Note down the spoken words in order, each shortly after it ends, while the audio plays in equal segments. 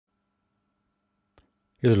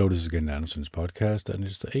Yes, hello, this is again Anderson's podcast, and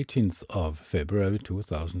it's the 18th of February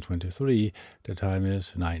 2023. The time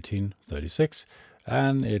is 19:36,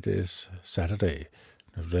 and it is Saturday.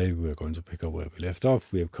 Now, today we're going to pick up where we left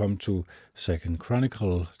off. We have come to 2nd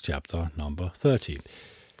Chronicle, chapter number 30.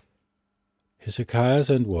 Hezekiah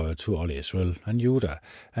sent word to all Israel and Judah,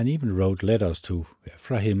 and even wrote letters to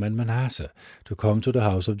Ephraim and Manasseh to come to the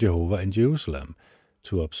house of Jehovah in Jerusalem,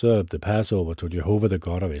 to observe the Passover to Jehovah the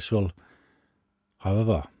God of Israel.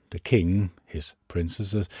 However, the king, his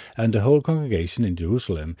princesses, and the whole congregation in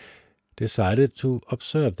Jerusalem decided to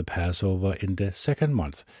observe the Passover in the second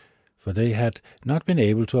month, for they had not been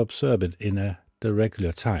able to observe it in the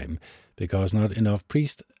regular time, because not enough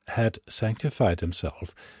priests had sanctified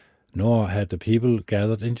themselves, nor had the people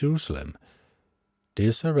gathered in Jerusalem.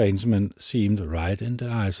 This arrangement seemed right in the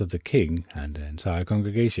eyes of the king and the entire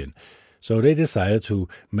congregation, so they decided to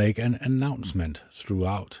make an announcement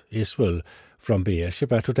throughout Israel from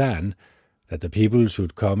Beersheba to Dan, that the people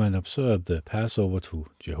should come and observe the Passover to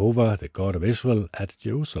Jehovah, the God of Israel, at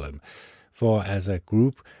Jerusalem, for as a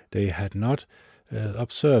group they had not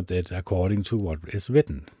observed it according to what is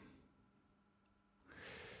written.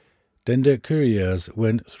 Then the couriers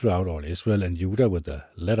went throughout all Israel and Judah with the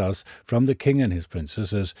letters from the king and his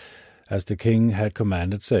princesses, as the king had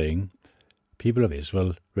commanded, saying, "People of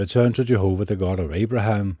Israel, return to Jehovah, the God of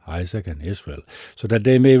Abraham, Isaac, and Israel, so that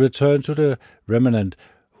they may return to the remnant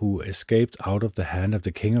who escaped out of the hand of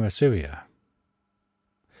the king of Assyria.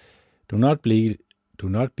 Do not be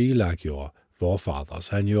like your forefathers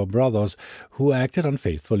and your brothers, who acted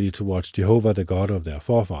unfaithfully towards Jehovah, the God of their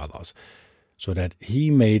forefathers, so that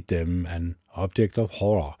he made them an object of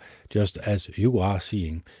horror, just as you are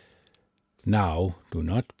seeing. Now do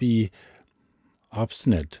not be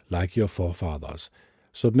obstinate like your forefathers.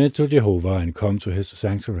 Submit to Jehovah and come to his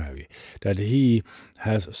sanctuary, that he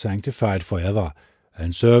has sanctified forever,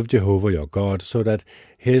 and serve Jehovah your God, so that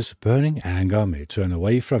his burning anger may turn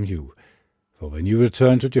away from you. For when you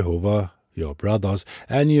return to Jehovah, your brothers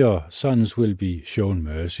and your sons will be shown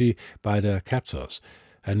mercy by their captors,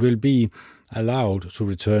 and will be allowed to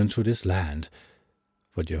return to this land.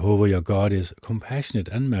 For Jehovah your God is compassionate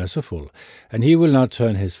and merciful, and he will not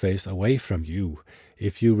turn his face away from you,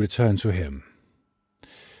 if you return to him."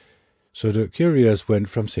 So the couriers went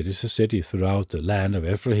from city to city throughout the land of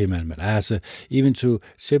Ephraim and Manasseh, even to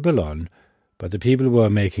Zebulun, but the people were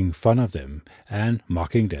making fun of them and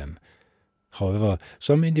mocking them. However,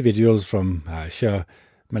 some individuals from Asher,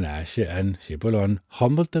 Manasseh, and Zebulun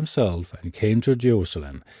humbled themselves and came to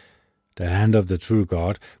Jerusalem. The hand of the true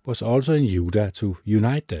God was also in Judah to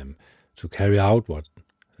unite them, to carry out what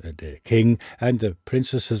the king and the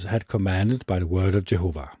princesses had commanded by the word of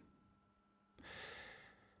Jehovah.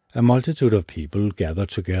 A multitude of people gathered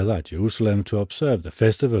together at Jerusalem to observe the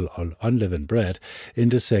festival of unleavened bread in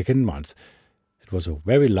the second month. It was a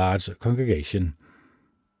very large congregation.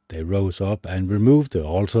 They rose up and removed the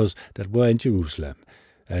altars that were in Jerusalem,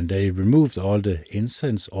 and they removed all the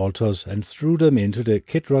incense altars and threw them into the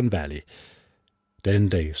Kidron Valley. Then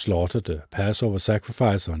they slaughtered the Passover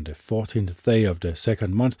sacrifice on the 14th day of the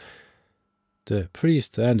second month. The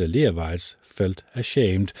priests and the Levites felt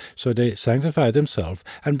ashamed, so they sanctified themselves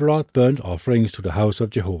and brought burnt offerings to the house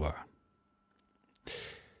of Jehovah.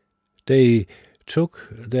 They took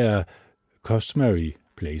their customary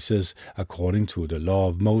places according to the law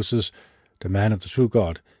of Moses, the man of the true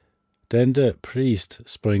God. Then the priest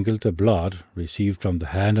sprinkled the blood received from the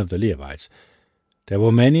hand of the Levites. There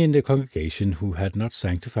were many in the congregation who had not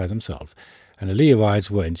sanctified themselves, and the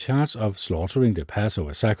Levites were in charge of slaughtering the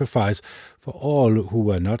Passover sacrifice for all who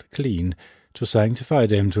were not clean, to sanctify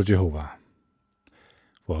them to Jehovah.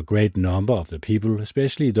 For a great number of the people,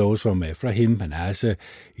 especially those from Ephraim, Manasseh,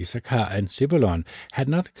 Issachar, and Zebulun, had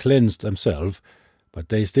not cleansed themselves, but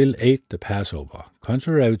they still ate the Passover,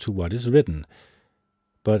 contrary to what is written.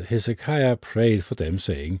 But Hezekiah prayed for them,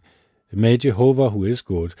 saying, "May Jehovah, who is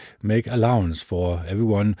good, make allowance for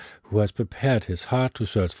everyone who has prepared his heart to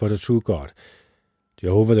search for the true God.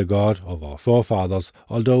 Jehovah, the God of our forefathers,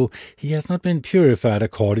 although he has not been purified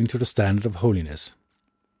according to the standard of holiness."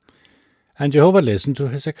 And Jehovah listened to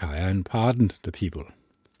Hezekiah and pardoned the people.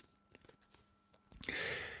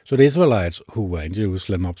 So the Israelites who were in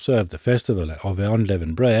Jerusalem observed the festival of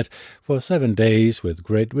unleavened bread for 7 days with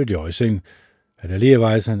great rejoicing, and the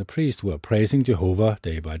Levites and the priests were praising Jehovah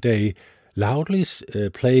day by day, loudly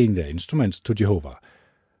playing their instruments to Jehovah.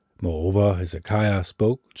 Moreover, Hezekiah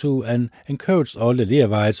spoke to and encouraged all the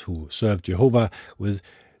Levites who served Jehovah with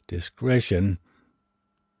discretion,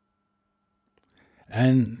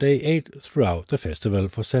 and they ate throughout the festival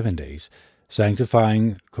for 7 days.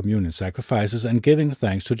 sanctifying communion sacrifices and giving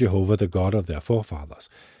thanks to Jehovah, the God of their forefathers.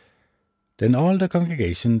 Then all the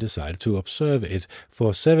congregation decided to observe it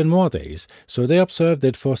for 7 more days, so they observed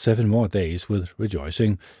it for 7 more days with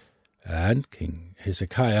rejoicing. And King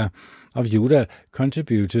Hezekiah of Judah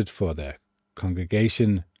contributed for their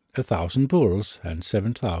congregation 1,000 bulls and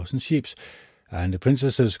 7,000 sheep, and the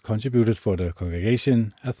princesses contributed for the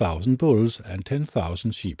congregation 1,000 bulls and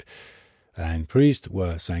 10,000 sheep. And priests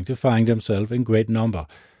were sanctifying themselves in great number.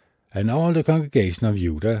 And all the congregation of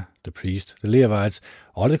Judah, the priests, the Levites,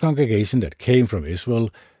 all the congregation that came from Israel,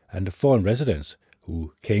 and the foreign residents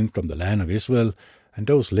who came from the land of Israel, and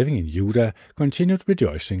those living in Judah, continued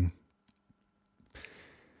rejoicing.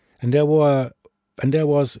 And there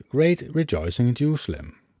was great rejoicing in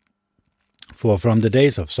Jerusalem. For from the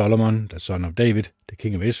days of Solomon, the son of David, the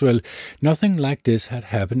king of Israel, nothing like this had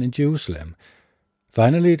happened in Jerusalem.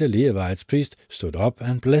 Finally the Levites priests stood up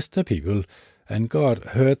and blessed the people, and God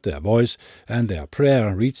heard their voice, and their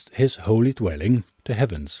prayer reached his holy dwelling, the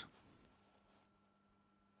heavens.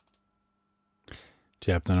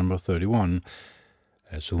 Chapter number 31.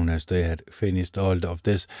 As soon as they had finished all of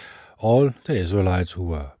this, all the Israelites who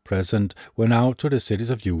were present went out to the cities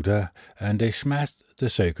of Judah, and they smashed the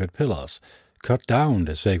sacred pillars, cut down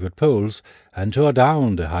the sacred poles, and tore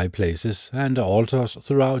down the high places and the altars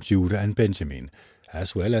throughout Judah and Benjamin,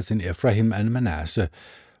 as well as in Ephraim and Manasseh,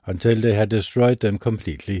 until they had destroyed them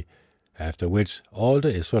completely, after which all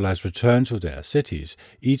the Israelites returned to their cities,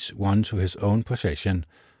 each one to his own possession.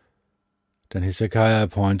 Then Hezekiah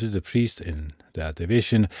appointed the priests in their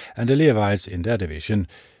division, and the Levites in their division,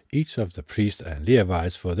 each of the priests and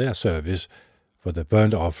Levites for their service, for the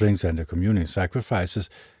burnt offerings and the communion sacrifices,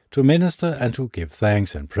 to minister and to give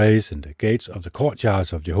thanks and praise in the gates of the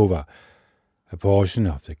courtyards of Jehovah. A portion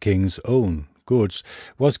of the king's own goods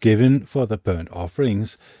was given for the burnt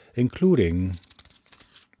offerings, including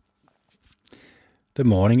the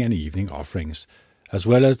morning and evening offerings, as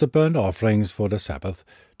well as the burnt offerings for the Sabbath,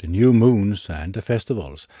 the new moons, and the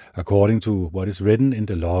festivals, according to what is written in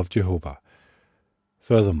the law of Jehovah.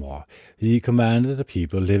 Furthermore, he commanded the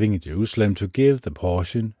people living in Jerusalem to give the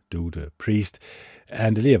portion to the priest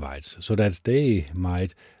and the Levites, so that they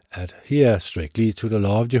might adhere strictly to the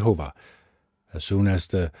law of Jehovah. As soon as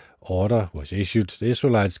the order was issued, the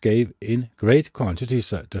Israelites gave in great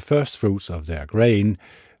quantities the first fruits of their grain,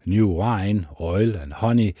 new wine, oil, and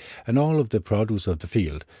honey, and all of the produce of the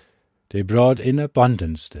field. They brought in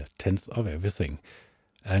abundance the 10th of everything.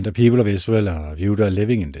 And the people of Israel and of Judah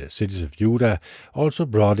living in the cities of Judah also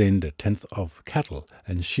brought in the 10th of cattle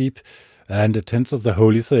and sheep, and the 10th of the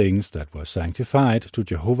holy things that were sanctified to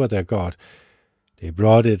Jehovah their God. They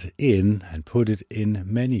brought it in and put it in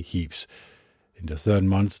many heaps. In the 3rd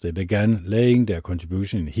month they began laying their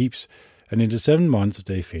contribution in heaps, and in the 7th month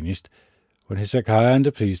they finished. When Hezekiah and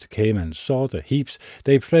the priest came and saw the heaps,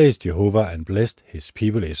 they praised Jehovah and blessed his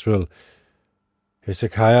people Israel.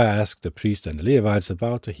 Hezekiah asked the priests and the Levites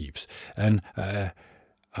about the heaps, and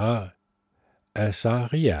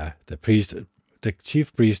Azariah, the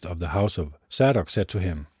chief priest of the house of Zadok, said to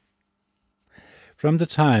him, "From the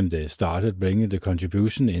time they started bringing the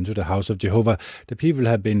contribution into the house of Jehovah, the people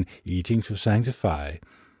have been eating to satisfaction,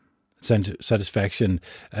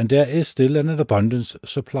 and there is still an abundance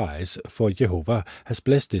supplies, for Jehovah has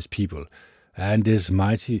blessed his people, and this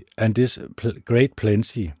great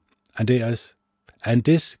plenty, and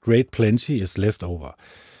this great plenty is left over."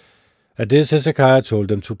 At this Hezekiah told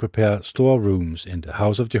them to prepare storerooms in the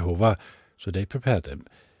house of Jehovah, so they prepared them.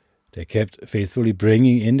 They kept faithfully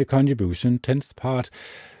bringing in the contribution, 10th part,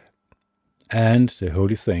 and the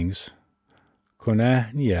holy things.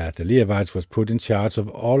 Conaniah, the Levite, was put in charge of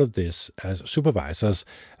all of this as supervisors,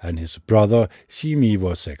 and his brother Shimi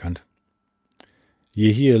was second.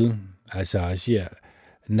 Jehiel, Azariah,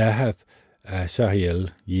 Nahath,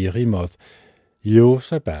 Asahel, Jerimoth,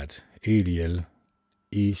 Josabad, Eliel,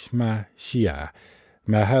 Ishmael,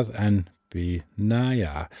 Mahath, and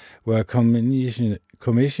Benaiah were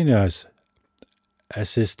commissioners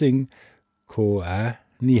assisting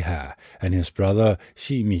Conaniah and his brother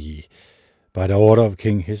Shimei by the order of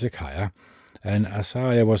King Hezekiah, and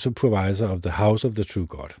Azariah was supervisor of the house of the true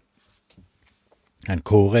God. And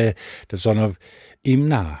Kore, the son of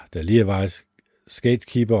Imnah, the Levite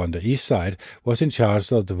gatekeeper on the east side, was in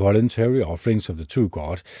charge of the voluntary offerings of the true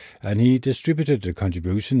God, and he distributed the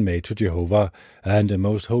contribution made to Jehovah and the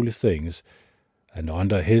most holy things. And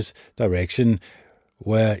under his direction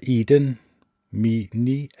were Eden,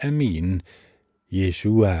 Amin,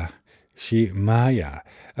 Yeshua, Shemaiah,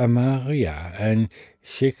 Amariah, and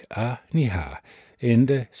Shechaniah in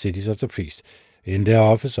the cities of the priests, in their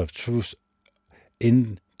office of truth,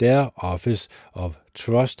 in their office of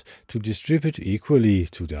trust to distribute equally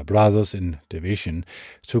to their brothers in division,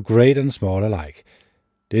 to great and small alike.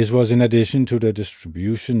 This was in addition to the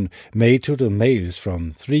distribution made to the males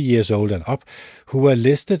from 3 years old and up, who were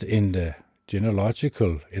listed in the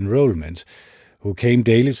genealogical enrollment, who came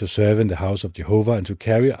daily to serve in the house of Jehovah and to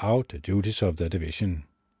carry out the duties of their division.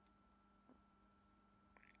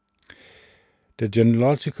 The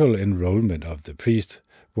genealogical enrollment of the priest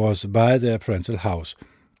was by their parental house,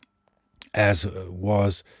 as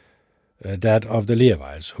was that of the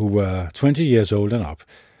Levites, who were 20 years old and up,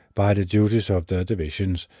 by the duties of their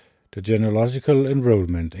divisions. The genealogical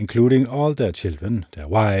enrollment, including all their children, their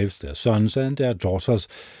wives, their sons, and their daughters,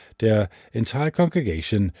 their entire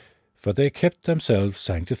congregation, for they kept themselves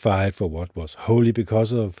sanctified for what was holy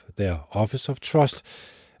because of their office of trust,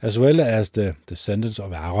 as well as the descendants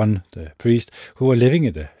of Aaron, the priest, who were living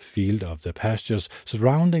in the field of the pastures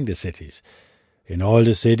surrounding the cities. In all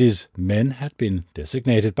the cities, men had been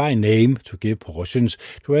designated by name to give portions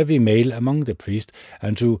to every male among the priests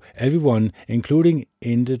and to everyone, including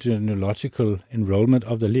in the genealogical enrollment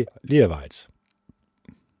of the Levites.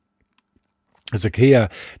 Hezekiah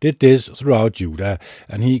did this throughout Judah,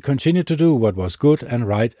 and he continued to do what was good and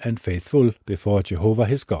right and faithful before Jehovah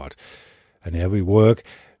his God. And every work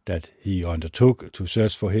that he undertook to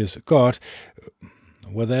search for his God,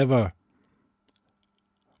 whether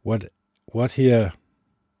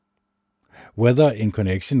in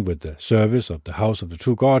connection with the service of the house of the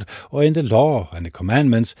true God or in the law and the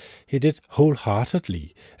commandments, he did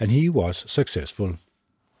wholeheartedly, and he was successful.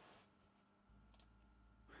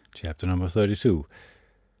 Chapter number 32.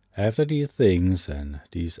 After these things and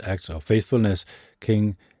these acts of faithfulness,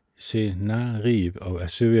 King Sennacherib of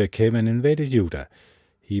Assyria came and invaded Judah.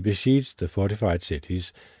 He besieged the fortified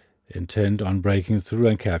cities, intent on breaking through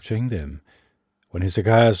and capturing them. When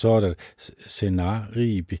Hezekiah saw that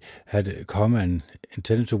Sennacherib had come and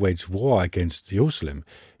intended to wage war against Jerusalem,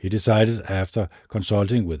 he decided, after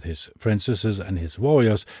consulting with his princesses and his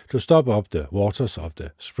warriors, to stop up the waters of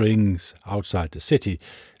the springs outside the city,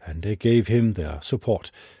 and they gave him their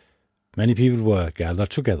support. Many people were gathered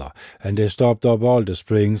together, and they stopped up all the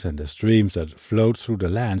springs and the streams that flowed through the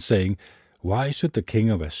land, saying, "Why should the king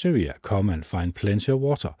of Assyria come and find plenty of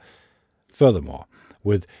water?" Furthermore,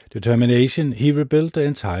 with determination he rebuilt the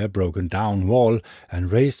entire broken-down wall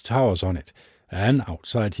and raised towers on it, and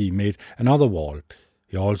outside he made another wall.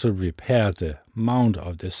 He also repaired the mount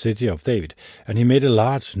of the city of David, and he made a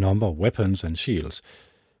large number of weapons and shields.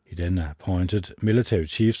 He then appointed military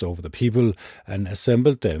chiefs over the people and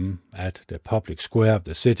assembled them at the public square of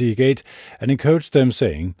the city gate and encouraged them,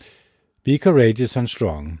 saying, "Be courageous and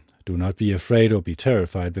strong. Do not be afraid or be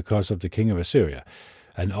terrified because of the king of Assyria,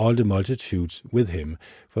 and all the multitudes with him,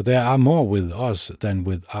 for there are more with us than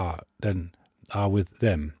are with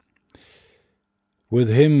them. With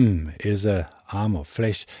him is an arm of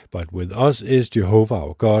flesh, but with us is Jehovah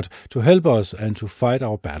our God, to help us and to fight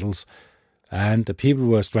our battles." And the people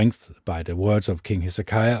were strengthened by the words of King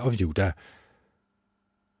Hezekiah of Judah.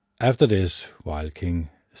 After this, while King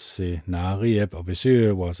Sennacherib of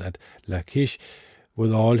Assyria was at Lachish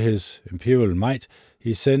with all his imperial might,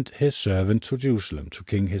 he sent his servant to Jerusalem, to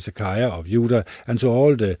King Hezekiah of Judah, and to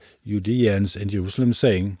all the Judeans in Jerusalem,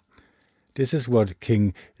 saying, "This is what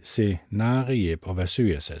King Sennacherib of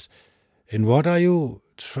Assyria says. In what are you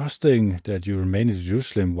trusting that you remain in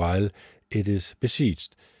Jerusalem while it is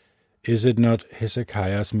besieged? Is it not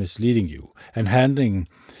Hezekiah's misleading you, and handing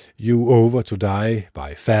you over to die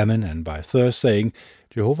by famine and by thirst, saying,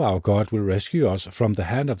 'Jehovah our God will rescue us from the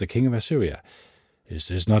hand of the king of Assyria'? Is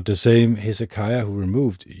this not the same Hezekiah who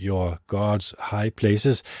removed your God's high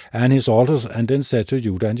places and his altars, and then said to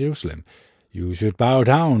Judah and Jerusalem, 'You should bow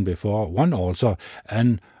down before one altar,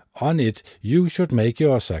 and on it you should make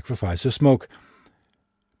your sacrifice of smoke'?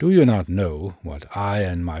 Do you not know what I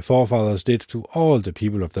and my forefathers did to all the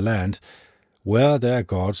people of the land? Were there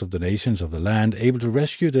gods of the nations of the land able to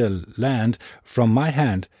rescue the land from my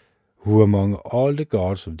hand? Who among all the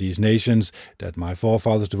gods of these nations that my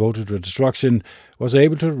forefathers devoted to destruction was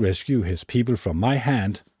able to rescue his people from my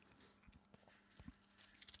hand,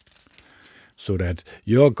 so that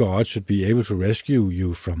your God should be able to rescue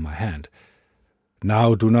you from my hand?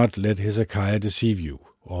 Now do not let Hezekiah deceive you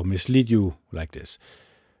or mislead you like this.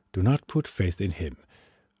 Do not put faith in him,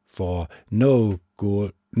 for no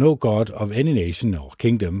god of any nation or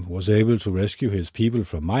kingdom was able to rescue his people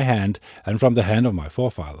from my hand and from the hand of my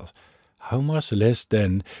forefathers. How much less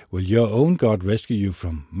then will your own God rescue you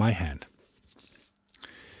from my hand?"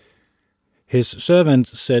 His servant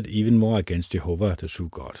said even more against Jehovah the true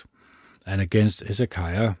God, and against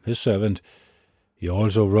Hezekiah his servant. He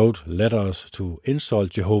also wrote letters to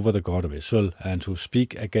insult Jehovah the God of Israel, and to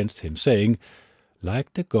speak against him, saying,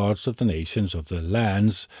 "Like the gods of the nations of the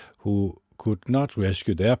lands, who could not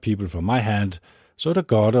rescue their people from my hand, so the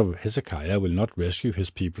God of Hezekiah will not rescue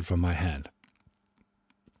his people from my hand."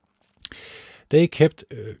 They kept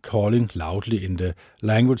calling loudly in the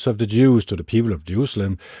language of the Jews to the people of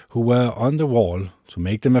Jerusalem, who were on the wall, to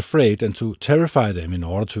make them afraid and to terrify them in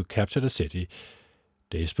order to capture the city.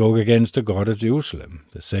 They spoke against the God of Jerusalem,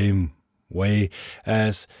 the same way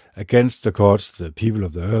as against the gods of the people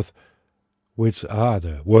of the earth, which are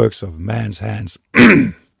the works of man's hands.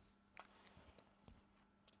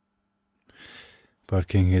 But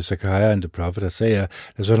King Hezekiah and the prophet Isaiah,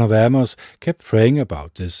 the son of Amos, kept praying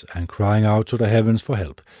about this and crying out to the heavens for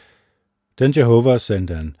help. Then Jehovah sent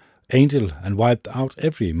an angel and wiped out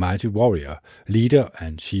every mighty warrior, leader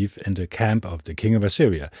and chief in the camp of the king of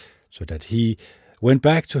Assyria, so that he went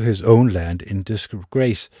back to his own land in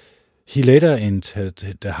disgrace. He later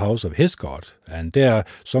entered the house of his God, and there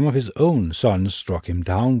some of his own sons struck him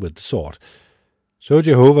down with the sword. So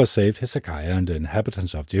Jehovah saved Hezekiah and the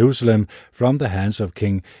inhabitants of Jerusalem from the hands of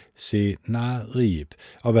King Sennacherib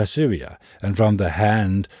of Assyria, and from the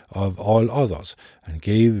hand of all others, and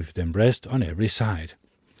gave them rest on every side.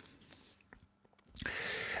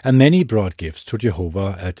 And many brought gifts to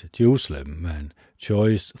Jehovah at Jerusalem, and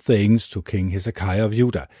choice things to King Hezekiah of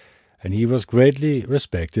Judah, and he was greatly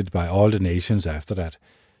respected by all the nations after that.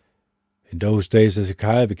 In those days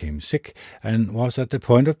Hezekiah became sick, and was at the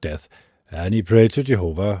point of death, and he prayed to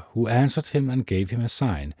Jehovah, who answered him and gave him a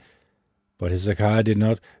sign. But Hezekiah did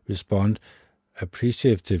not respond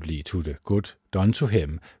appreciatively to the good done to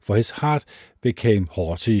him, for his heart became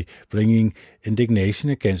haughty, bringing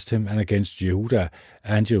indignation against him and against Judah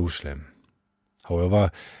and Jerusalem.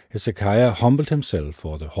 However, Hezekiah humbled himself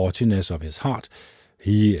for the haughtiness of his heart,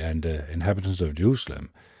 he and the inhabitants of Jerusalem,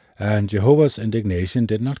 and Jehovah's indignation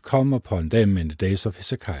did not come upon them in the days of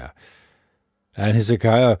Hezekiah. And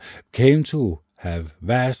Hezekiah came to have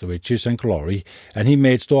vast riches and glory, and he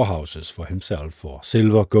made storehouses for himself for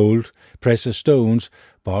silver, gold, precious stones,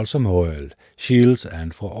 balsam oil, shields,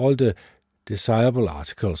 and for all the desirable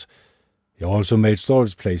articles. He also made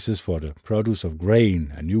storage places for the produce of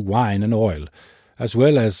grain, and new wine and oil, as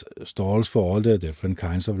well as stalls for all the different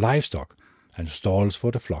kinds of livestock, and stalls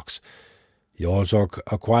for the flocks. He also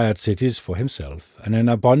acquired cities for himself, and an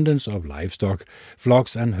abundance of livestock,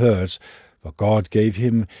 flocks, and herds, for God gave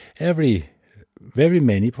him very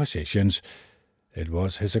many possessions. It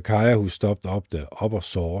was Hezekiah who stopped up the upper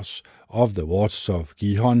source of the waters of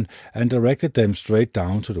Gihon, and directed them straight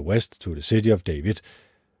down to the west to the city of David.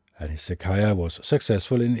 And Hezekiah was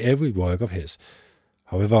successful in every work of his.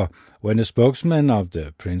 However, when the spokesmen of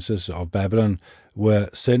the princes of Babylon were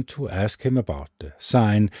sent to ask him about the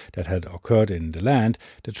sign that had occurred in the land,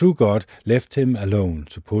 the true God left him alone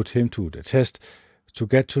to put him to the test, to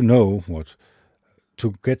get to know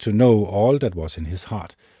all that was in his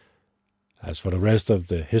heart. As for the rest of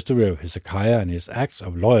the history of Hezekiah and his acts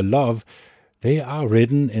of loyal love, they are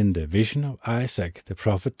written in the vision of Isaac the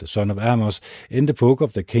prophet, the son of Amos, in the book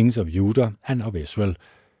of the kings of Judah and of Israel.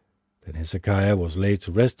 Then Hezekiah was laid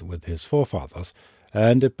to rest with his forefathers,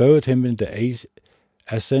 and they buried him in the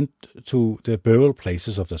ascent to the burial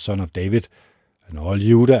places of the son of David. And all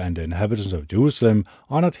Judah and the inhabitants of Jerusalem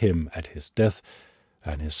honored him at his death,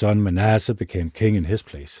 and his son Manasseh became king in his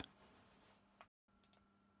place.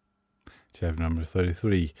 Chapter number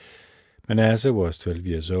 33. Manasseh was 12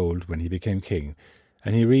 years old when he became king,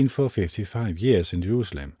 and he reigned for 55 years in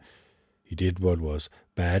Jerusalem. He did what was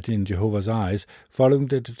bad in Jehovah's eyes, following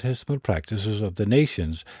the detestable practices of the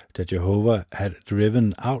nations that Jehovah had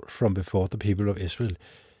driven out from before the people of Israel.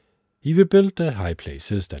 He rebuilt the high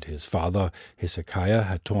places that his father Hezekiah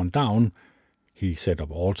had torn down. He set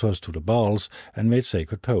up altars to the Baals and made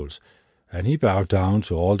sacred poles, and he bowed down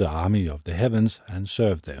to all the army of the heavens and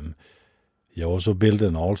served them. He also built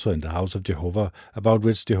an altar in the house of Jehovah, about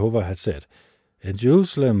which Jehovah had said, "In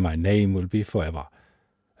Jerusalem my name will be forever."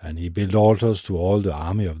 And he built altars to all the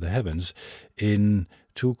army of the heavens in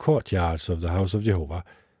 2 courtyards of the house of Jehovah.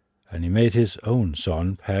 And he made his own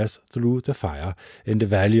son pass through the fire in the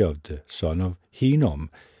valley of the son of Hinnom.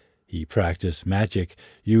 He practiced magic,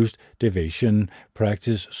 used divination,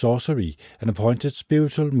 practiced sorcery, and appointed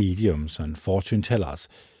spiritual mediums and fortune-tellers.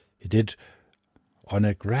 He did on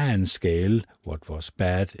a grand scale what was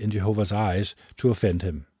bad in Jehovah's eyes to offend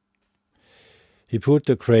him. He put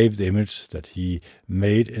the carved image that he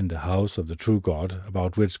made in the house of the true God,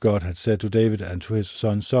 about which God had said to David and to his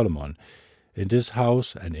son Solomon, "In this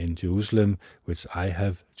house and in Jerusalem, which I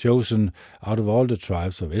have chosen out of all the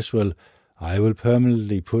tribes of Israel, I will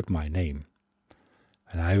permanently put my name."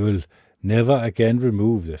 and I will never again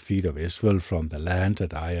remove the feet of Israel from the land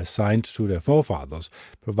that I assigned to their forefathers,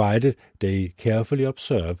 provided they carefully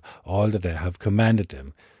observe all that I have commanded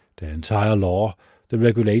them, the entire law, the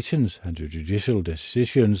regulations, and the judicial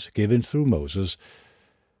decisions given through Moses.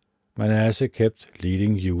 Manasseh kept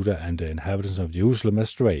leading Judah and the inhabitants of Jerusalem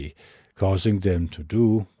astray, causing them to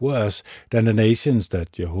do worse than the nations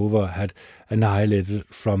that Jehovah had annihilated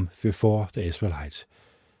from before the Israelites.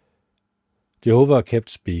 Jehovah kept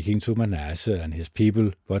speaking to Manasseh and his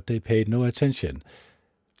people, but they paid no attention.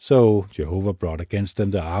 So Jehovah brought against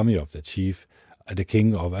them the army of the chief, the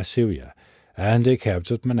king of Assyria, and they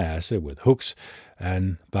captured Manasseh with hooks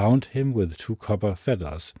and bound him with 2 copper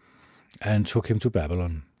fetters and took him to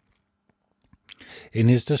Babylon. In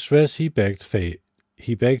his distress he begged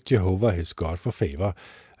Jehovah his God for favor,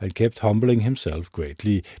 and kept humbling himself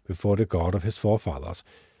greatly before the God of his forefathers.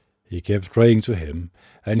 He kept praying to him,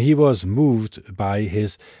 and he was moved by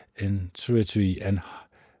his entreaty and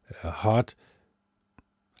heard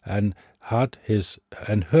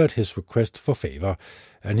his request for favor,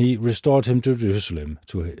 and he restored him to Jerusalem,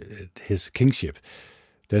 to his kingship.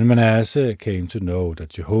 Then Manasseh came to know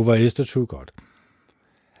that Jehovah is the true God.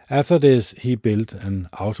 After this, he built an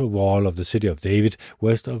outer wall of the city of David,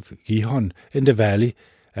 west of Gihon, in the valley,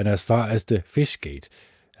 and as far as the fish gate.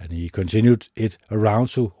 And he continued it around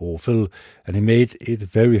to Ophel, and he made it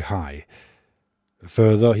very high.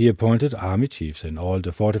 Further, he appointed army chiefs in all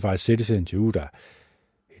the fortified cities in Judah.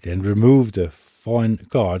 He then removed the foreign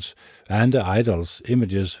gods and the idols'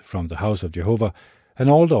 images from the house of Jehovah, and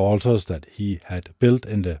all the altars that he had built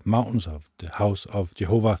in the mountains of the house of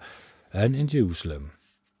Jehovah and in Jerusalem.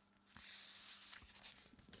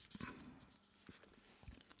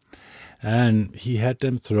 And he had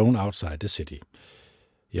them thrown outside the city.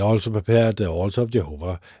 He also prepared the altar of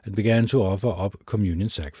Jehovah and began to offer up communion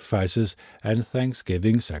sacrifices and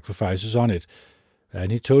thanksgiving sacrifices on it,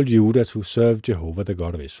 and he told Judah to serve Jehovah the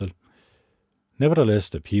God of Israel. Nevertheless,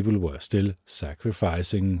 the people were still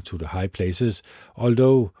sacrificing to the high places,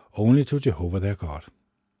 although only to Jehovah their God.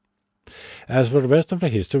 As for the rest of the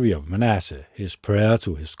history of Manasseh, his prayer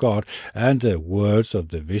to his God, and the words of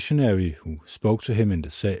the visionary who spoke to him in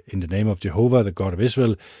the name of Jehovah the God of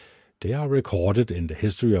Israel, they are recorded in the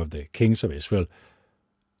history of the kings of Israel.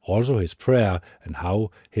 Also his prayer and how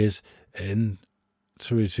his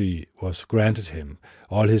entreaty was granted him,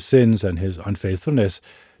 all his sins and his unfaithfulness,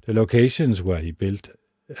 the locations where he built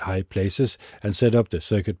high places and set up the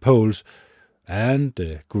circuit poles, and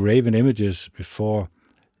the graven images before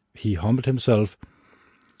he humbled himself,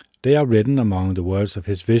 they are written among the words of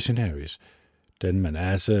his visionaries. Then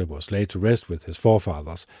Manasseh was laid to rest with his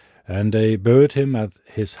forefathers, and they buried him at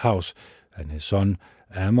his house, and his son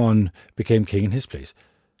Amon became king in his place.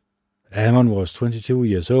 Amon was 22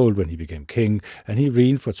 years old when he became king, and he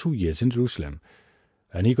reigned for 2 years in Jerusalem.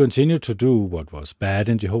 And he continued to do what was bad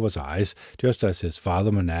in Jehovah's eyes, just as his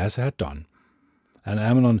father Manasseh had done. And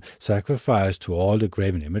Amnon sacrificed to all the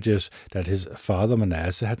graven images that his father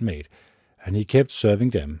Manasseh had made, and he kept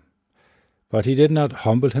serving them. But he did not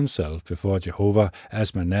humble himself before Jehovah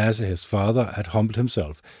as Manasseh his father had humbled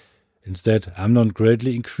himself. Instead, Amnon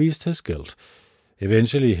greatly increased his guilt.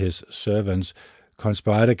 Eventually his servants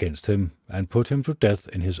conspired against him and put him to death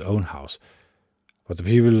in his own house. But the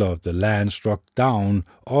people of the land struck down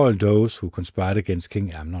all those who conspired against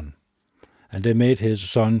King Amnon, and they made his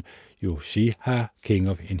son Josiah king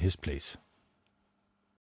in his place.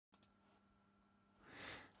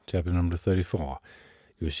 Chapter number 34.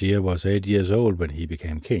 Josiah was 8 years old when he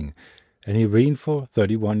became king, and he reigned for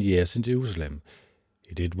 31 years in Jerusalem.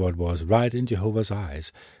 He did what was right in Jehovah's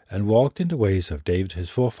eyes, and walked in the ways of David his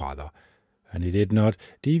forefather, and he did not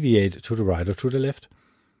deviate to the right or to the left.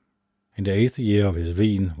 In the 8th year of his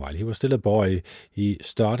reign, while he was still a boy, he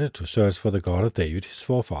started to search for the God of David his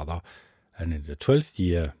forefather, and in the 12th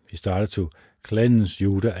year he started to cleanse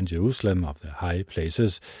Judah and Jerusalem of the high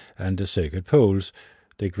places and the sacred poles,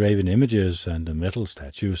 the graven images and the metal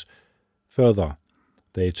statues. Further,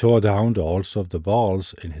 they tore down the altars of the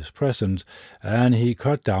Baals in his presence, and he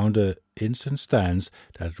cut down the incense stands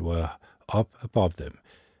that were up above them.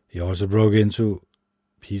 He also broke into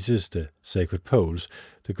pieces the sacred poles,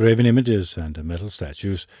 the graven images and the metal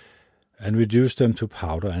statues, and reduced them to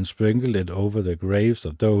powder and sprinkled it over the graves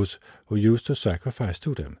of those who used to sacrifice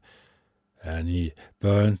to them. And he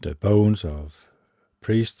burned the bones of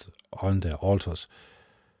priests on their altars.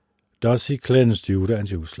 Thus he cleansed Judah and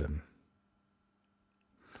Jerusalem.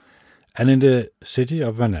 And in the city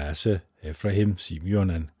of Manasseh, Ephraim, Simeon,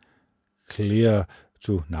 and clear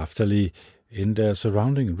to Naphtali, in the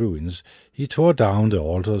surrounding ruins, he tore down the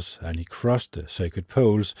altars, and he crushed the sacred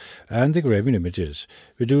poles and the graven images,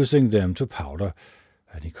 reducing them to powder,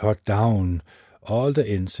 and he cut down all the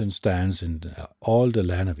incense stands in all the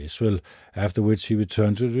land of Israel, after which he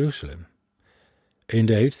returned to Jerusalem. In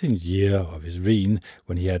the 18th year of his reign,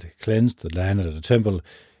 when he had cleansed the land of the temple,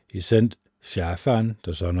 he sent Shaphan,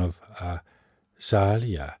 the son of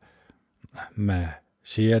Azaliah,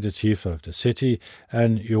 Maaseiah, the chief of the city,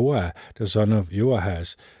 and Joah, the son of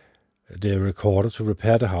Joahaz, the recorder, to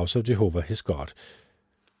repair the house of Jehovah his God.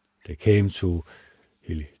 They came to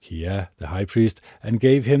Hilkiah, the high priest, and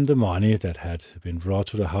gave him the money that had been brought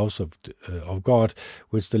to the house of God,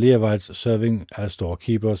 which the Levites serving as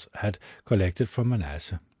storekeepers had collected from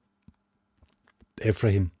Manasseh,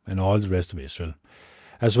 Ephraim, and all the rest of Israel,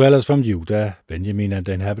 as well as from Judah, Benjamin, and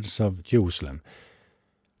the inhabitants of Jerusalem.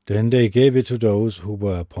 Then they gave it to those who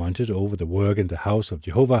were appointed over the work in the house of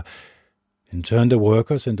Jehovah. In turn, the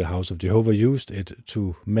workers in the house of Jehovah used it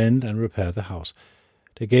to mend and repair the house.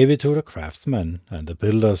 They gave it to the craftsmen and the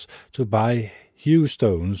builders to buy hew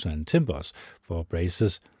stones and timbers for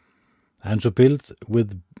braces, and to build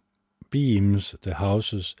with beams the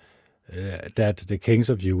houses that the kings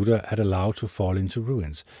of Judah had allowed to fall into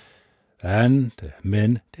ruins. And the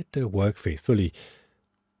men did their work faithfully.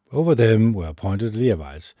 Over them were appointed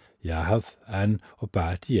Levites, Jahath and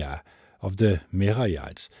Obadiah of the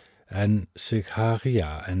Merayites, and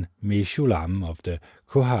Zechariah and Meshulam of the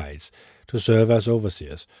Kohathites, to serve as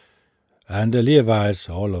overseers. And the Levites,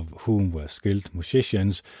 all of whom were skilled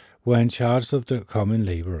musicians, were in charge of the common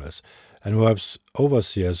laborers, and were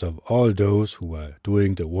overseers of all those who were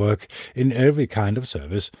doing the work in every kind of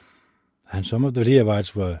service. And some of the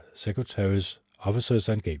Levites were secretaries, officers,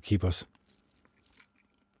 and gatekeepers.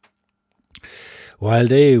 While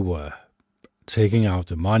they were taking out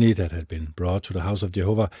the money that had been brought to the house of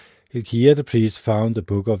Jehovah, Hilkiah the priest found the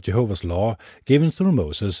book of Jehovah's law given through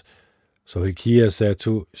Moses. So Hilkiah said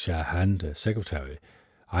to Shaphan the secretary,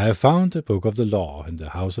 "I have found the book of the law in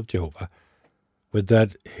the house of Jehovah." With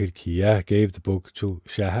that, Hilkiah gave the book to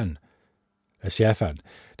Shaphan.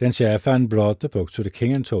 Then Shaphan brought the book to the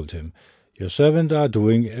king and told him, "Your servants are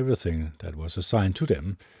doing everything that was assigned to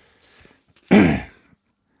them.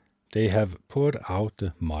 They have poured out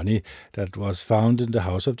the money that was found in the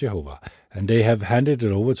house of Jehovah, and they have handed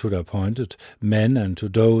it over to the appointed men and to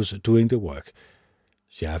those doing the work."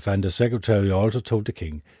 Shaphan the secretary also told the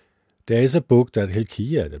king, "There is a book that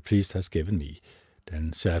Hilkiah the priest has given me."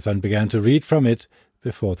 Then Shaphan began to read from it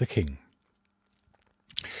before the king.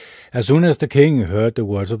 As soon as the king heard the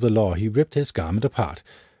words of the law, he ripped his garment apart.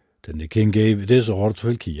 Then the king gave this order to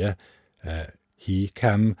Hilkiah,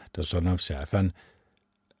 Ahikam the son of Shaphan,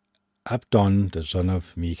 Abdon the son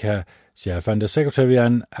of Micah, Shaphan the secretary,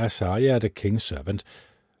 and Asaiah the king's servant,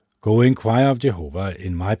 "Go inquire of Jehovah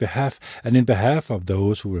in my behalf, and in behalf of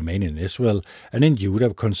those who remain in Israel and in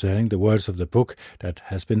Judah concerning the words of the book that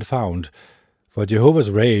has been found. For Jehovah's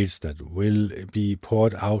rage that will be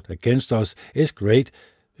poured out against us is great,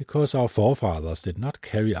 because our forefathers did not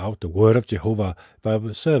carry out the word of Jehovah by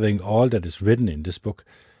observing all that is written in this book."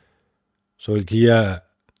 So Hilkiah,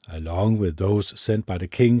 along with those sent by the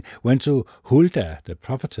king, went to Huldah the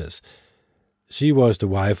prophetess. She was the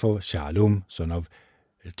wife of Shallum, son of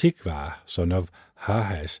Tikvah, son of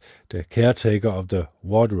Harhas, the caretaker of the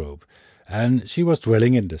wardrobe, and she was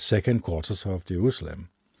dwelling in the second quarters of Jerusalem.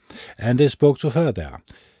 And they spoke to her there.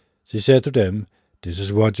 She said to them, "This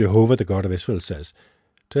is what Jehovah the God of Israel says.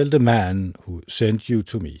 Tell the man who sent you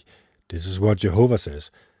to me, this is what Jehovah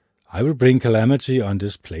says. I will bring calamity on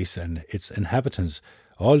this place and its inhabitants,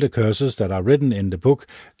 all the curses that are written in the book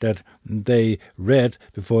that they read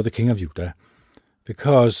before the king of Judah,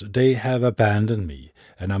 because they have abandoned me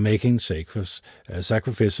and are making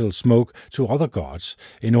sacrificial smoke to other gods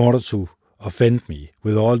in order to offend me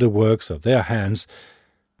with all the works of their hands.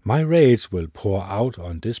 My rage will pour out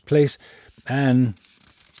on this place, and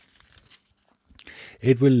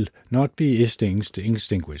it will not be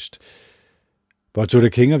extinguished. But to the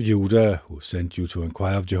king of Judah, who sent you to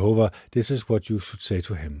inquire of Jehovah, this is what you should say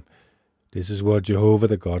to him. This is what Jehovah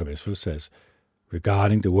the God of Israel says,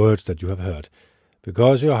 regarding the words that you have heard.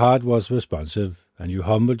 Because your heart was responsive, and you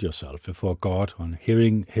humbled yourself before God on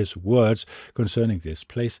hearing his words concerning this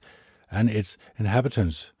place and its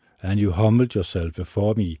inhabitants, and you humbled yourself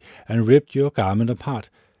before me, and ripped your garment apart,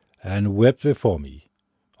 and wept before me.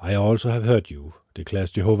 I also have heard you,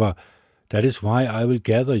 declares Jehovah. That is why I will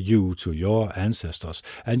gather you to your ancestors,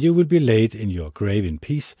 and you will be laid in your grave in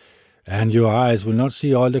peace, and your eyes will not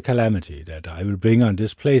see all the calamity that I will bring on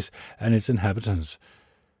this place and its inhabitants.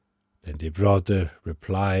 Then they brought the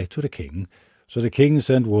reply to the king. So the king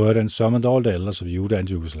sent word and summoned all the elders of Judah and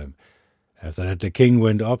Jerusalem. After that the king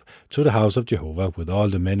went up to the house of Jehovah with all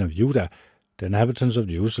the men of Judah, the inhabitants of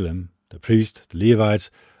Jerusalem, the priests, the Levites,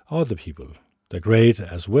 all the people, the great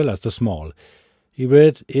as well as the small. He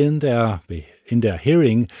read in their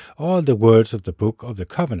hearing all the words of the book of the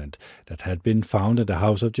covenant that had been found in the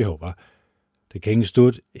house of Jehovah. The king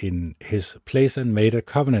stood in his place and made a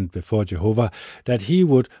covenant before Jehovah that he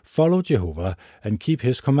would follow Jehovah and keep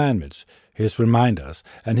his commandments, his reminders,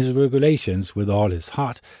 and his regulations with all his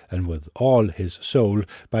heart and with all his soul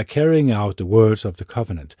by carrying out the words of the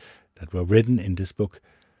covenant that were written in this book.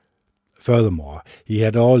 Furthermore, he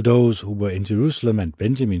had all those who were in Jerusalem and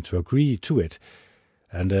Benjamin to agree to it,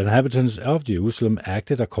 and the inhabitants of Jerusalem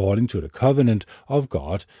acted according to the covenant of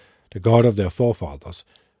God, the God of their forefathers.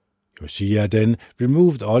 Josiah then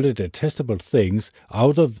removed all the detestable things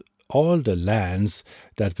out of all the lands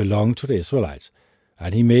that belonged to the Israelites,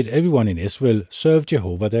 and he made everyone in Israel serve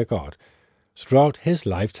Jehovah their God. Throughout his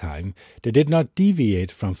lifetime, they did not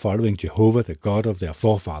deviate from following Jehovah the God of their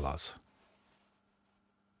forefathers.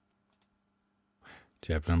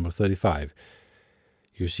 Chapter number 35.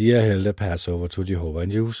 Josiah held a Passover to Jehovah in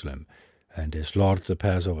Jerusalem, and they slaughtered the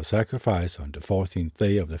Passover sacrifice on the 14th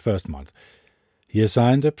day of the first month. He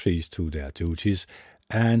assigned the priests to their duties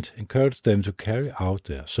and encouraged them to carry out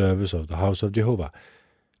their service of the house of Jehovah.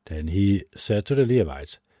 Then he said to the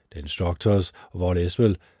Levites, the instructors of all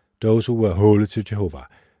Israel, those who were holy to Jehovah,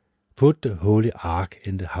 "Put the holy ark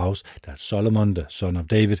in the house that Solomon the son of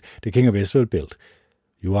David, the king of Israel, built.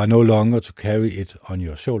 You are no longer to carry it on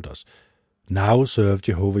your shoulders. Now serve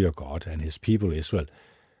Jehovah your God and his people Israel,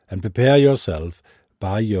 and prepare yourself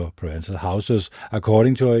by your parental houses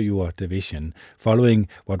according to your division, following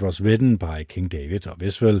what was written by King David of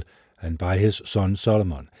Israel and by his son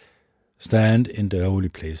Solomon. Stand in the holy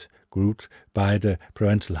place, grouped by the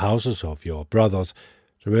parental houses of your brothers,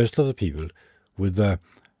 the rest of the people, with the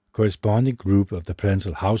corresponding group of the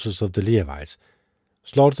parental houses of the Levites.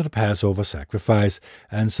 Slaughter the Passover sacrifice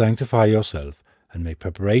and sanctify yourself, and make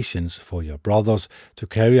preparations for your brothers to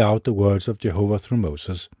carry out the words of Jehovah through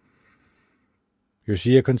Moses."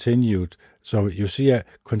 Josiah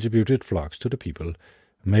contributed flocks to the people,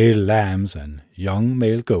 male lambs and young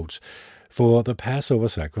male goats, for the Passover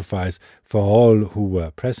sacrifice for all who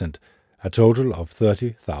were present, a total of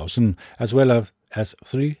 30,000, as well as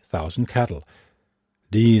 3,000 cattle.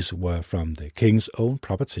 These were from the king's own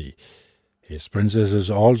property. His princesses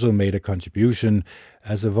also made a contribution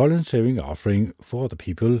as a volunteering offering for the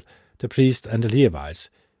people, the priests and the Levites.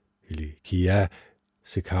 Hilkiah,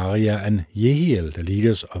 Zechariah, and Jehiel, the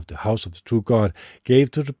leaders of the house of the true God,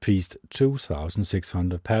 gave to the priest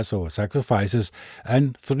 2,600 Passover sacrifices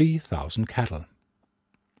and 3,000 cattle.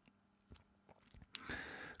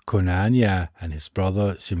 Conaniah and his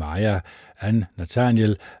brother Shemaiah and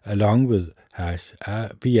Nathaniel, along with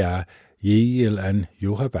Hashabiah, Jehiel, and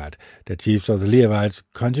Johabad, the chiefs of the Levites,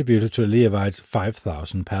 contributed to the Levites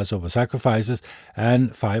 5,000 Passover sacrifices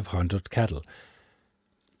and 500 cattle.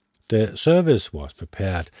 The service was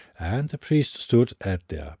prepared, and the priests stood at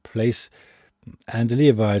their place, and the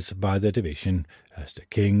Levites by their division, as the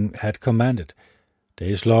king had commanded.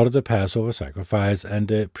 They slaughtered the Passover sacrifice, and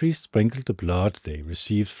the priests sprinkled the blood they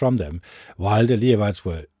received from them, while the Levites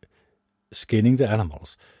were skinning the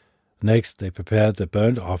animals. Next, they prepared the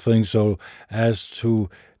burnt offerings so as to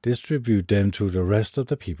distribute them to the rest of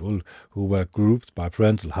the people who were grouped by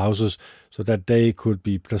parental houses, so that they could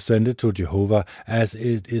be presented to Jehovah as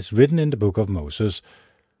it is written in the book of Moses.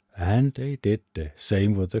 And they did the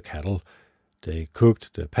same with the cattle. They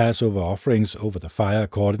cooked the Passover offerings over the fire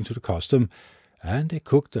according to the custom, and they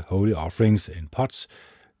cooked the holy offerings in pots,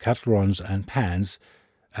 cattle runs, and pans,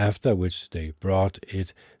 after which they brought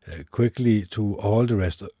it quickly to all the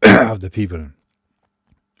rest of the people.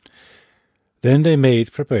 Then they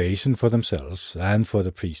made preparation for themselves and for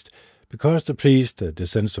the priest, because the priests, the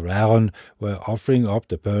descendants of Aaron, were offering up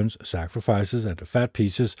the burnt sacrifices and the fat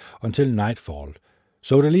pieces until nightfall.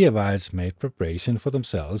 So the Levites made preparation for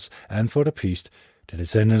themselves and for the priest, the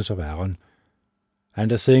descendants of Aaron.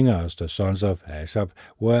 And the singers, the sons of Asaph,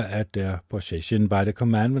 were at their possession by the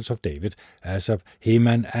commandments of David, Asaph,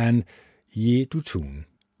 Heman, and Yedutun,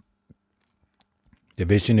 the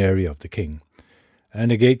visionary of the king. And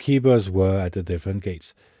the gatekeepers were at the different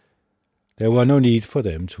gates. There was no need for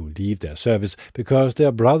them to leave their service, because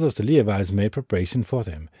their brothers the Levites made preparation for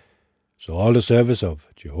them. So all the service of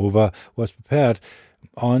Jehovah was prepared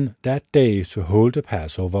on that day to hold the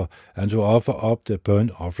Passover and to offer up the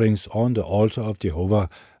burnt offerings on the altar of Jehovah,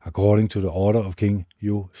 according to the order of King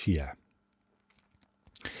Josiah.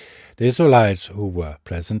 The Israelites who were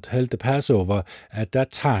present held the Passover at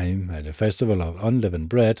that time at a festival of unleavened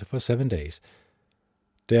bread for 7 days.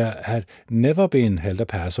 There had never been held a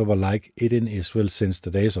Passover like it in Israel since the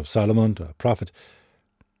days of Samuel the prophet,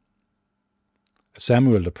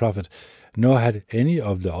 nor had any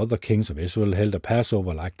of the other kings of Israel held a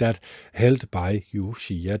Passover like that held by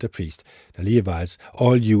Uzzia the priest, the Levites,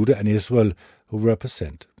 all Judah and Israel who were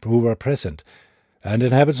present, and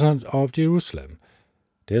inhabitants of Jerusalem.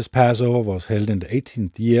 This Passover was held in the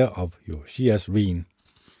 18th year of Uzzia's reign.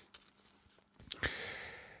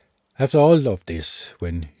 After all of this,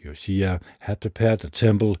 when Uzzia had prepared the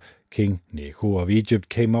temple, King Necho of Egypt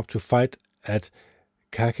came up to fight at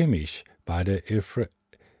Carchemish by the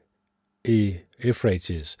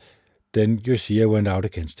Euphrates. Then Uzzia went out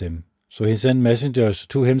against him. So he sent messengers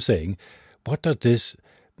to him, saying, "What does this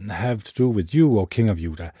have to do with you, O king of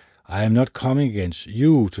Judah? I am not coming against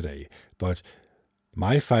you today, but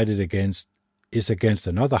my fight is against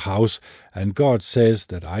another house, and God says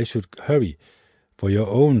that I should hurry. For your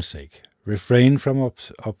own sake, refrain from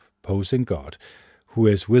opposing God, who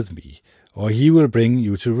is with me, or he will bring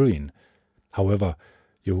you to ruin." However,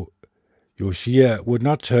 Uzzia would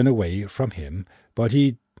not turn away from him, but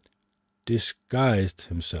he disguised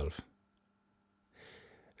himself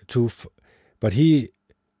to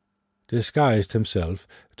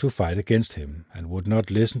fight against him, and would not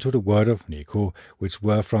listen to the word of Necho, which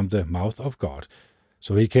were from the mouth of God.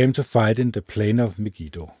 So he came to fight in the plain of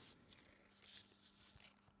Megiddo.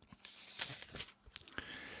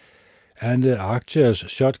 And the archers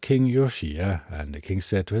shot King Uzzia, and the king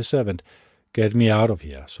said to his servant, "Get me out of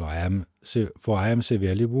here, for I am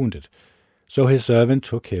severely wounded." So his servant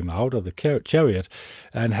took him out of the chariot,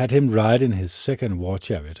 and had him ride in his second war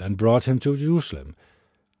chariot, and brought him to Jerusalem.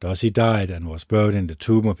 Thus he died, and was buried in the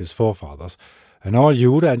tomb of his forefathers. And all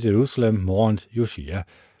Judah and Jerusalem mourned Uzzia,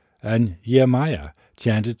 and Jeremiah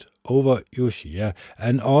chanted over Uzzia,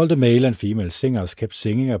 and all the male and female singers kept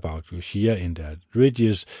singing about Uzzia in their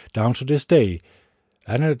dirges down to this day.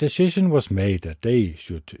 And a decision was made that they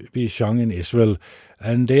should be sung in Israel,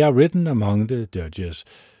 and they are written among the dirges.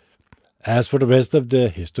 As for the rest of the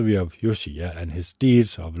history of Uzzia and his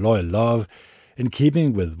deeds of loyal love, in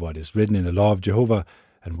keeping with what is written in the law of Jehovah,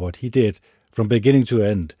 and what he did from beginning to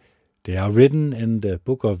end, they are written in the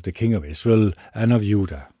book of the king of Israel and of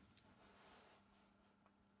Judah.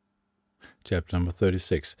 Chapter number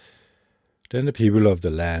 36. Then the people of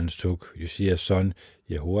the land took Uzzia's son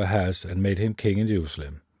Jehoahaz and made him king in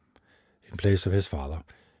Jerusalem, in place of his father.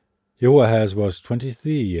 Jehoahaz was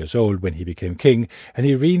 23 years old when he became king, and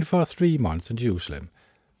he reigned for 3 months in Jerusalem.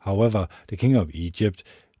 However, the king of Egypt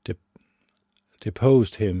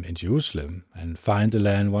deposed him in Jerusalem, and fined the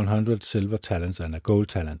land 100 silver talents and a gold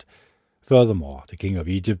talent. Furthermore, the king of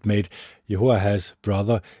Egypt made Jehoahaz's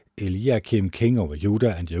brother Eliakim king over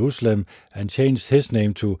Judah and Jerusalem, and changed his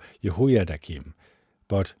name to Jehoiadakim.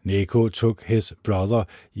 But Necho took his brother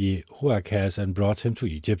Jehoahaz and brought him to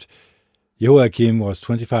Egypt. Jehoiakim was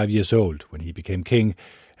 25 years old when he became king,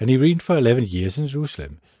 and he reigned for 11 years in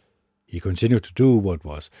Jerusalem. He continued to do what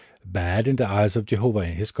was bad in the eyes of Jehovah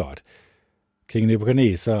his God. King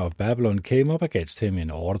Nebuchadnezzar of Babylon came up against him in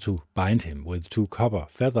order to bind him with 2 copper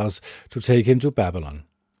feathers to take him to Babylon.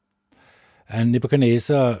 And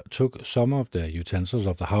Nebuchadnezzar took some of the utensils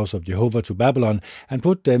of the house of Jehovah to Babylon, and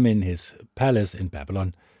put them in his palace in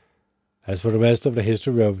Babylon. As for the rest of the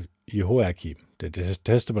history of Jehoiakim, the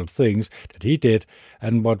detestable things that he did,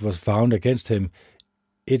 and what was found against him,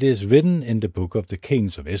 it is written in the book of the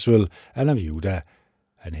kings of Israel and of Judah.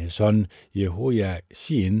 And his son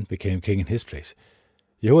Jehoiachin became king in his place.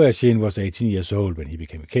 Jehoiachin was 18 years old when he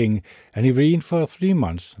became king, and he reigned for 3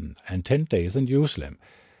 months and 10 days in Jerusalem.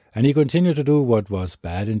 And he continued to do what was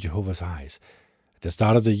bad in Jehovah's eyes. At the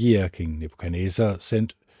start of the year, King Nebuchadnezzar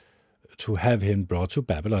sent to have him brought to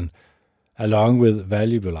Babylon, along with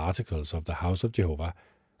valuable articles of the house of Jehovah.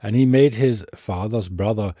 And he made his father's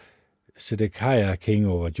brother Zedekiah king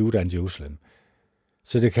over Judah and Jerusalem.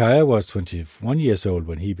 Zedekiah was 21 years old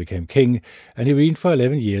when he became king, and he reigned for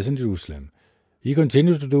 11 years in Jerusalem. He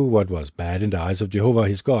continued to do what was bad in the eyes of Jehovah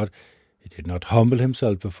his God. He did not humble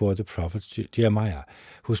himself before the prophet Jeremiah,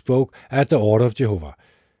 who spoke at the order of Jehovah.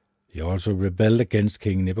 He also rebelled against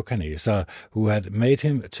King Nebuchadnezzar, who had made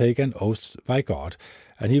him take an oath by God,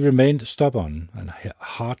 and he remained stubborn and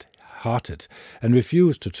hard-hearted, and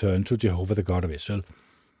refused to turn to Jehovah the God of Israel.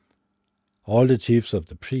 All the chiefs of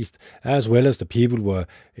the priests, as well as the people, were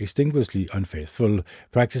extinguishingly unfaithful,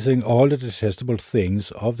 practicing all the detestable things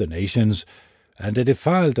of the nations, and they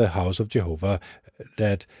defiled the house of Jehovah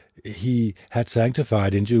that he had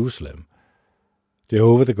sanctified in Jerusalem.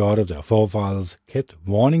 Jehovah, the God of their forefathers, kept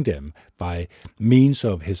warning them by means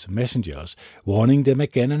of his messengers, warning them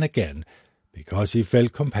again and again, because he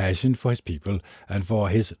felt compassion for his people and for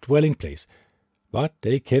his dwelling place. But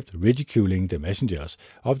they kept ridiculing the messengers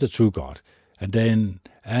of the true God, and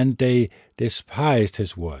they despised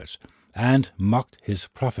his words, and mocked his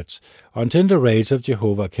prophets, until the rage of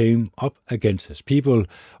Jehovah came up against his people,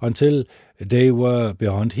 until they were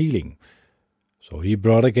beyond healing. So he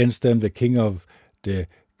brought against them the king of the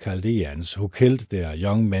Chaldeans, who killed their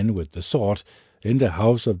young men with the sword in the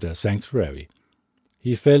house of their sanctuary.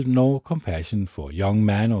 He felt no compassion for young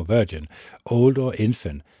man or virgin, old or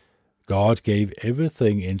infant. God gave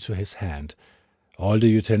everything into his hand, all the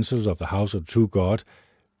utensils of the house of true God,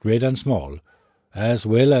 great and small, as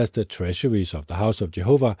well as the treasuries of the house of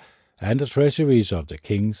Jehovah, and the treasuries of the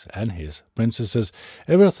kings and his princesses,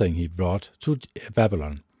 everything he brought to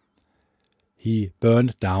Babylon. He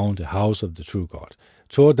burned down the house of the true God,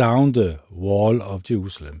 tore down the wall of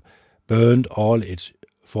Jerusalem, burned all its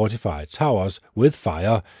fortified towers with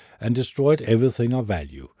fire, and destroyed everything of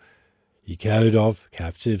value. He carried off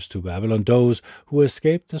captives to Babylon those who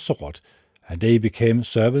escaped the sword, and they became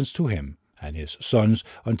servants to him and his sons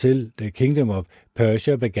until the kingdom of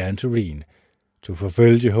Persia began to reign, to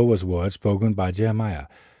fulfill Jehovah's word spoken by Jeremiah,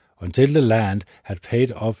 until the land had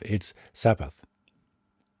paid off its Sabbath.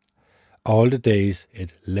 All the days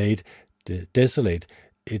it laid desolate,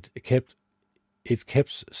 it kept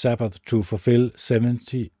Sabbath to fulfill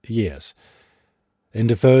 70 years. In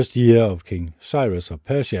the first year of King Cyrus of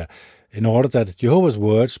Persia, in order that Jehovah's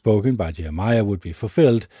word spoken by Jeremiah would be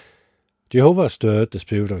fulfilled, Jehovah stirred the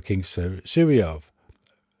spirit of King Cyrus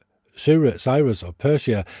of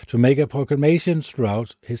Persia to make a proclamation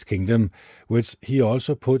throughout his kingdom, which he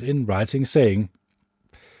also put in writing, saying,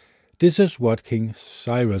 "This is what King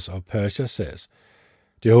Cyrus of Persia says.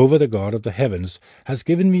 Jehovah, the God of the heavens, has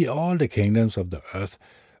given me all the kingdoms of the earth,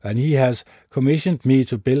 and he has commissioned me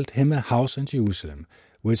to build him a house in Jerusalem,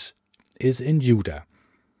 which is in Judah.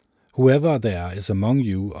 Whoever there is among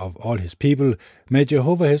you of all his people, may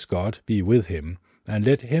Jehovah his God be with him, and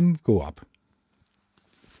let him go up."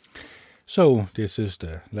 So, this is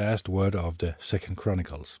the last word of the Second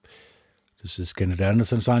Chronicles. This is Kenneth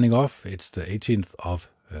Anderson signing off. It's the 18th of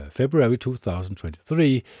February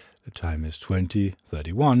 2023. The time is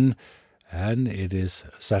 20:31, and it is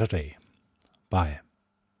Saturday. Bye.